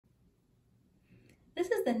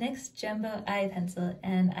is the NYX Jumbo Eye Pencil,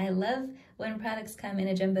 and I love when products come in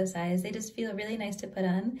a jumbo size. They just feel really nice to put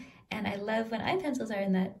on, and I love when eye pencils are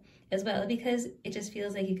in that as well because it just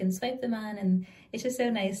feels like you can swipe them on and it's just so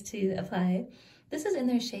nice to apply. This is in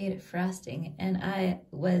their shade Frosting, and I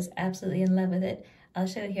was absolutely in love with it. I'll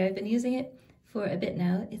show it here. I've been using it for a bit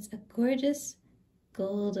now. It's a gorgeous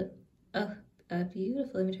gold,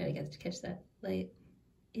 beautiful. Let me try to catch that light.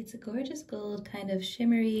 It's a gorgeous gold, kind of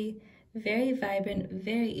shimmery, very vibrant,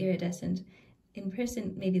 very iridescent. In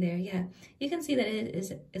person, maybe there, yeah. You can see that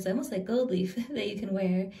it's almost like gold leaf that you can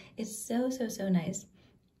wear. It's so, so, so nice.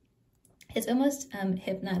 It's almost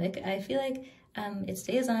hypnotic. I feel like it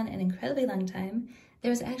stays on an incredibly long time. There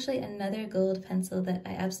was actually another gold pencil that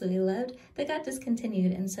I absolutely loved that got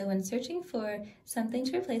discontinued, and so when searching for something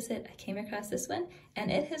to replace it, I came across this one, and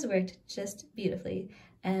it has worked just beautifully.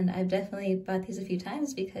 And I've definitely bought these a few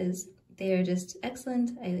times because they are just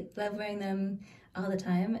excellent. I love wearing them all the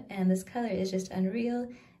time, and this color is just unreal.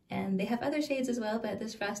 And they have other shades as well, but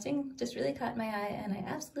this Frosting just really caught my eye, and I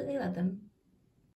absolutely love them.